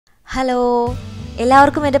Hello,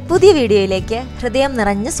 എല്ലാവർക്കും എൻ്റെ പുതിയ വീഡിയോയിലേക്ക് ഹൃദയം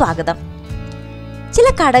നിറഞ്ഞ സ്വാഗതം. ചില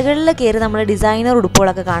കടകളിൽ കയറി നമ്മൾ ഡിസൈനർ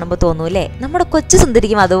ഉടുപ്പുകളൊക്കെ കാണുമ്പോൾ തോന്നൂല്ലേ, നമ്മുടെ കൊച്ചു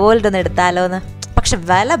സുന്ദരിക്കും അതുപോലെ തന്നെ എടുത്താലോ എന്ന്. പക്ഷെ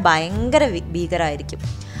വില ഭയങ്കര ഭീകരമായിരിക്കും.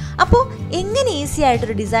 അപ്പോൾ എങ്ങനെ ഈസി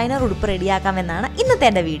ആയിട്ടൊരു ഡിസൈനർ ഉടുപ്പ് റെഡിയാക്കാമെന്നാണ് ഇന്നത്തെ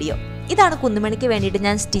എൻ്റെ വീഡിയോ. ഇതാണ് കുന്നുമണിക്ക് വേണ്ടിയിട്ട്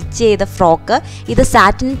ഞാൻ സ്റ്റിച്ച് ചെയ്ത ഫ്രോക്ക്. ഇത്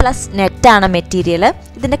സാറ്റിൻ പ്ലസ് നെറ്റാണ് മെറ്റീരിയൽ.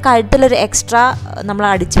 ഇതിൻ്റെ കഴുത്തിലൊരു എക്സ്ട്രാ നമ്മൾ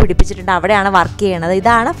അടിച്ചു പിടിപ്പിച്ചിട്ടുണ്ട്, അവിടെയാണ് വർക്ക് ചെയ്യണത്.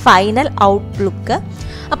 ഇതാണ് ഫൈനൽ ഔട്ട്ലുക്ക്.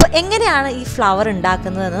 അപ്പോൾ എങ്ങനെയാണ് ഈ ഫ്ലവർ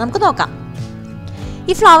ഉണ്ടാക്കുന്നതെന്ന് നമുക്ക് നോക്കാം.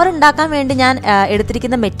 ഈ ഫ്ലവർ ഉണ്ടാക്കാൻ വേണ്ടി ഞാൻ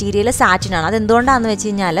എടുത്തിരിക്കുന്ന മെറ്റീരിയൽ സാറ്റിനാണ്. അതെന്തുകൊണ്ടാണെന്ന് വെച്ച്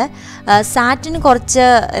കഴിഞ്ഞാൽ സാറ്റിന് കുറച്ച്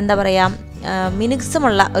എന്താ പറയുക,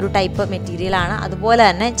 മിനുസമുള്ള ഒരു ടൈപ്പ് മെറ്റീരിയലാണ്. അതുപോലെ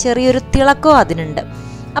തന്നെ ചെറിയൊരു തിളക്കവും അതിനുണ്ട്.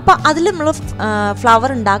 അപ്പോൾ അതിൽ നമ്മൾ ഫ്ലവർ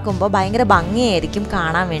ഉണ്ടാക്കുമ്പോൾ ഭയങ്കര ഭംഗിയായിരിക്കും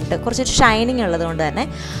കാണാൻ വേണ്ടി, കുറച്ചൊരു ഷൈനിങ് ഉള്ളത് കൊണ്ട് തന്നെ.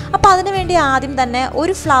 അപ്പോൾ അതിന് വേണ്ടി ആദ്യം തന്നെ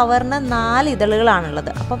ഒരു ഫ്ലവറിന് 4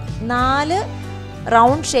 ഇതളുകളാണുള്ളത്. അപ്പം 4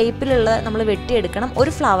 റൗണ്ട് ഷേപ്പിലുള്ള നമ്മൾ വെട്ടിയെടുക്കണം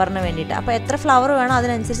ഒരു ഫ്ലവറിന് വേണ്ടിയിട്ട്. അപ്പോൾ എത്ര ഫ്ലവർ വേണോ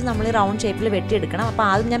അതിനനുസരിച്ച് നമ്മൾ ഈ റൗണ്ട് ഷേപ്പിൽ വെട്ടിയെടുക്കണം. അപ്പോൾ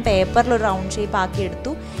ആദ്യം ഞാൻ പേപ്പറിൽ ഒരു റൗണ്ട് ഷേപ്പ് ആക്കി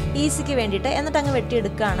എടുത്തു ഈസിക്ക് വേണ്ടിയിട്ട്. എന്നിട്ട് അങ്ങ്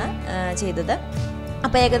വെട്ടിയെടുക്കുകയാണ് ചെയ്തത്.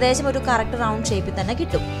 അപ്പോൾ ഏകദേശം ഒരു കറക്റ്റ് റൗണ്ട് ഷേപ്പിൽ തന്നെ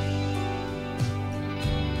കിട്ടും.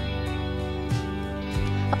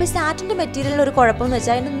 അപ്പോൾ ഈ സാറ്റിൻ്റെ മെറ്റീരിയലിൽ ഒരു കുഴപ്പമെന്ന്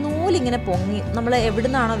വെച്ചാൽ അതിൻ്റെ നൂലിങ്ങനെ പൊങ്ങി നമ്മൾ എവിടെ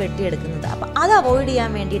നിന്നാണോ വെട്ടിയെടുക്കുന്നത്. അപ്പോൾ അത് അവോയ്ഡ്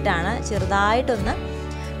ചെയ്യാൻ വേണ്ടിയിട്ടാണ് ചെറുതായിട്ടൊന്ന്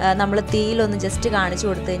നമ്മൾ തീയിലൊന്ന് ജസ്റ്റ് കാണിച്ചു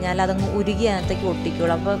കൊടുത്തു കഴിഞ്ഞാൽ അതങ്ങ് ഉരുകി അതിനകത്തേക്ക്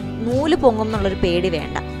ഒട്ടിക്കുള്ളൂ. അപ്പോൾ നൂല് പൊങ്ങും എന്നുള്ളൊരു പേടി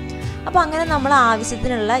വേണ്ട. അപ്പോൾ അങ്ങനെ നമ്മൾ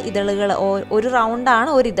ആവശ്യത്തിനുള്ള ഇതളുകൾ, ഒരു റൗണ്ടാണ്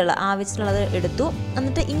ഒരു ഇതൾ, ആവശ്യത്തിനുള്ളത് എടുത്തു.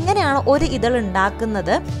 എന്നിട്ട് ഇങ്ങനെയാണ് ഒരു ഇതൾ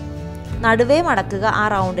ഉണ്ടാക്കുന്നത്. നടുവേ മടക്കുക ആ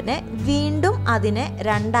റൗണ്ടിനെ, വീണ്ടും അതിനെ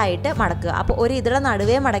 2ആയിട്ട് മടക്കുക. അപ്പോൾ ഒരു ഇതള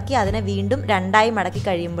നടുവേ മടക്കി അതിനെ വീണ്ടും 2ആയി മടക്കി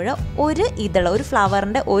കഴിയുമ്പോൾ ഒരു ഇതള്, ഒരു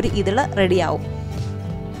ഫ്ലവറിൻ്റെ ഒരു ഇതള് റെഡിയാവും.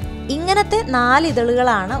 ഇങ്ങനത്തെ 4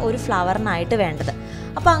 ഇതളുകളാണ് ഒരു ഫ്ലവറിനായിട്ട് വേണ്ടത്.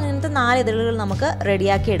 അപ്പോൾ അങ്ങനത്തെ 4 ഇതളുകൾ നമുക്ക്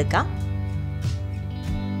റെഡിയാക്കി എടുക്കാം.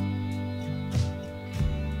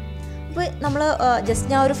 അപ്പോൾ നമ്മൾ ജസ്റ്റ്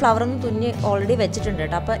ഞാൻ ഒരു ഫ്ലവറൊന്ന് തുന്നി ഓൾറെഡി വെച്ചിട്ടുണ്ട്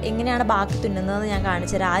കേട്ടോ. അപ്പോൾ എങ്ങനെയാണ് ബാക്കി തുന്നുന്നതെന്ന് ഞാൻ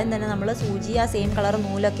കാണിച്ചു തരാം. ആദ്യം തന്നെ നമ്മൾ സൂചി ആ സെയിം കളർ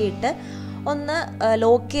നൂലൊക്കെ ഇട്ട് ഒന്ന്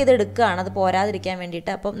ലോക്ക് ചെയ്തെടുക്കുകയാണ്, അത് പോരാതിരിക്കാൻ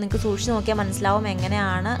വേണ്ടിയിട്ട്. അപ്പം നിങ്ങൾക്ക് സൂക്ഷിച്ച് നോക്കിയാൽ മനസ്സിലാവും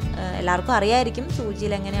എങ്ങനെയാണ്, എല്ലാവർക്കും അറിയായിരിക്കും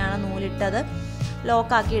സൂചിയിൽ എങ്ങനെയാണ് നൂലിട്ടത്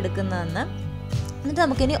ലോക്കാക്കി എടുക്കുന്നതെന്ന്. എന്നിട്ട്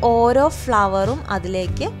നമുക്കിനി ഓരോ ഫ്ലവറും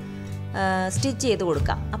അതിലേക്ക് സ്റ്റിച്ച് ചെയ്ത്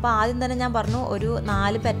കൊടുക്കാം. അപ്പോൾ ആദ്യം തന്നെ ഞാൻ പറഞ്ഞു ഒരു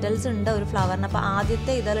 4 പെറ്റൽസ് ഉണ്ട് ഒരു ഫ്ലവറിന്. അപ്പോൾ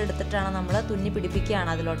ആദ്യത്തെ ഇതെടുത്തിട്ടാണ് നമ്മൾ തുന്നി പിടിപ്പിക്കുകയാണ്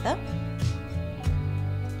അതിലോട്ട്.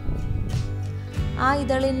 ആ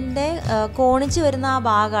ഇതളിൻ്റെ കോണിച്ച് വരുന്ന ആ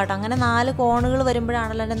ഭാഗമാട്ടോ, അങ്ങനെ 4 കോണുകൾ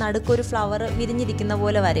വരുമ്പോഴാണല്ലോ എൻ്റെ നടുക്കൊരു ഫ്ലവർ വിരിഞ്ഞിരിക്കുന്ന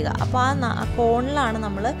പോലെ വരിക. അപ്പോൾ ആ കോണിലാണ്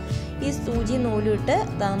നമ്മൾ ഈ സൂചി നൂലിട്ട്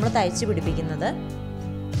നമ്മൾ തയ്ച്ച് പിടിപ്പിക്കുന്നത്.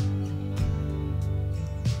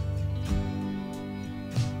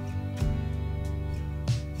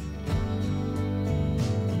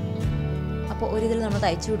 അപ്പോൾ ഒരു ഇതിൽ നമ്മൾ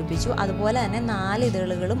തയ്ച്ചു പിടിപ്പിച്ചു. അതുപോലെ തന്നെ 4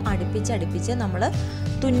 ഇതളുകളും അടുപ്പിച്ച് നമ്മൾ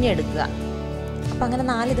തുന്നിയെടുക്കുക. അപ്പോൾ അങ്ങനെ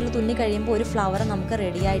 4 ഇതൾ തുന്നി കഴിയുമ്പോൾ ഒരു ഫ്ലവർ നമുക്ക്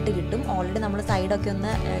റെഡിയായിട്ട് കിട്ടും. ഓൾറെഡി നമ്മൾ സൈഡൊക്കെ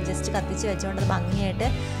ഒന്ന് ജസ്റ്റ് കത്തിച്ച് വെച്ചുകൊണ്ട് അത് ഭംഗിയായിട്ട്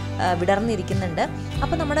വിടർന്നിരിക്കുന്നുണ്ട്.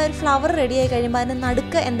 അപ്പോൾ നമ്മുടെ ഒരു ഫ്ലവർ റെഡിയായി കഴിയുമ്പോൾ അതിന്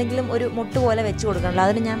നടുക്ക് എന്തെങ്കിലും ഒരു മുട്ട് പോലെ വെച്ച് കൊടുക്കണമല്ലോ.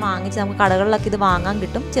 അതിന് ഞാൻ വാങ്ങിച്ച്, നമുക്ക് കടകളിലൊക്കെ ഇത് വാങ്ങാൻ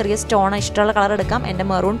കിട്ടും. ചെറിയ സ്റ്റോൺ, ഇഷ്ടമുള്ള കളർ എടുക്കാം. എൻ്റെ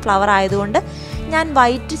മെറൂൺ ഫ്ലവർ ആയതുകൊണ്ട് ഞാൻ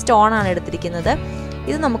വൈറ്റ് സ്റ്റോണാണ് എടുത്തിരിക്കുന്നത്.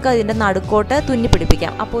 ഇത് നമുക്ക് അതിൻ്റെ നടുക്കോട്ട് തുന്നി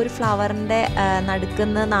പിടിപ്പിക്കാം. അപ്പോൾ ഒരു ഫ്ലവറിൻ്റെ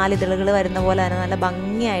നടുക്കുന്ന 4 ഇതളുകൾ വരുന്ന പോലെ തന്നെ നല്ല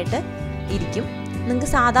ഭംഗിയായിട്ട് ഇരിക്കും. നിങ്ങൾക്ക്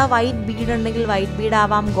സാധാ വൈറ്റ് ബീഡ് ഉണ്ടെങ്കിൽ വൈറ്റ് ബീഡ്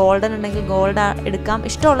ആവാം, ഗോൾഡൻ ഉണ്ടെങ്കിൽ ഗോൾഡ് എടുക്കാം,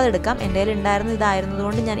 ഇഷ്ടമുള്ളത് എടുക്കാം. എൻ്റെ കയ്യിൽ ഉണ്ടായിരുന്ന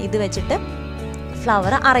ഇതായിരുന്നതുകൊണ്ട് ഞാൻ ഇത് വെച്ചിട്ട്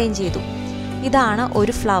ഫ്ലവർ അറേഞ്ച് ചെയ്തു. ഇതാണ്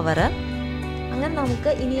ഒരു ഫ്ലവർ. അങ്ങനെ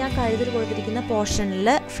നമുക്ക് ഇനി ആ കഴുത്തിൽ കൊടുത്തിരിക്കുന്ന പോർഷനിൽ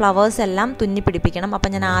ഫ്ലവേഴ്സ് എല്ലാം തുന്നി പിടിപ്പിക്കണം. അപ്പം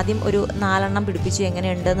ഞാൻ ആദ്യം ഒരു 4 എണ്ണം പിടിപ്പിച്ചു,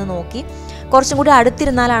 എങ്ങനെയുണ്ടെന്ന് നോക്കി. കുറച്ചും കൂടി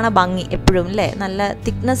അടുത്തിരുന്നാലാണ് ഭംഗി എപ്പോഴും, അല്ലേ? നല്ല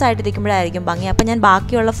തിക്നെസ് ആയിട്ടിരിക്കുമ്പോഴായിരിക്കും ഭംഗി. അപ്പം ഞാൻ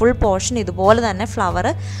ബാക്കിയുള്ള ഫുൾ പോർഷൻ ഇതുപോലെ തന്നെ ഫ്ലവർ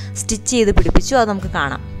സ്റ്റിച്ച് ചെയ്ത് പിടിപ്പിച്ചു. അത് നമുക്ക്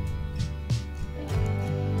കാണാം.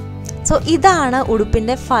 സോ ഇതാണ്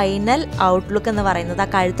ഉടുപ്പിൻ്റെ ഫൈനൽ ഔട്ട്ലുക്ക് എന്ന് പറയുന്നത്. ആ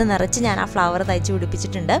കഴുത്ത് നിറച്ച് ഞാൻ ആ ഫ്ലവർ തയ്ച്ച്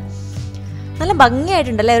പിടിപ്പിച്ചിട്ടുണ്ട്. നല്ല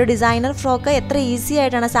ഭംഗിയായിട്ടുണ്ടല്ലേ ഒരു ഡിസൈനർ ഫ്രോക്ക്. എത്ര ഈസി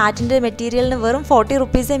ആയിട്ടാണ്. സാറ്റിൻ്റെ മെറ്റീരിയലിന് വെറും 40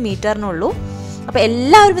 റുപ്പീസേ മീറ്ററിനുള്ളൂ. അപ്പോൾ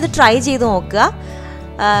എല്ലാവരും ഇത് ട്രൈ ചെയ്ത് നോക്കുക.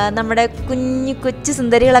 നമ്മുടെ കൊച്ചു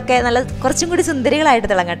സുന്ദരികളൊക്കെ നല്ല കുറച്ചും കൂടി സുന്ദരികളായിട്ട്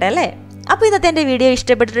തിളങ്ങട്ടെ, അല്ലേ? അപ്പോൾ ഇന്നത്തെ എൻ്റെ വീഡിയോ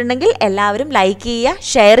ഇഷ്ടപ്പെട്ടിട്ടുണ്ടെങ്കിൽ എല്ലാവരും ലൈക്ക് ചെയ്യുക,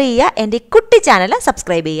 ഷെയർ ചെയ്യുക, എൻ്റെ കുട്ടി ചാനൽ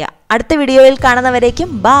സബ്സ്ക്രൈബ് ചെയ്യുക. അടുത്ത വീഡിയോയിൽ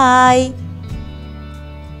കാണുന്നവരേക്കും ബായ്.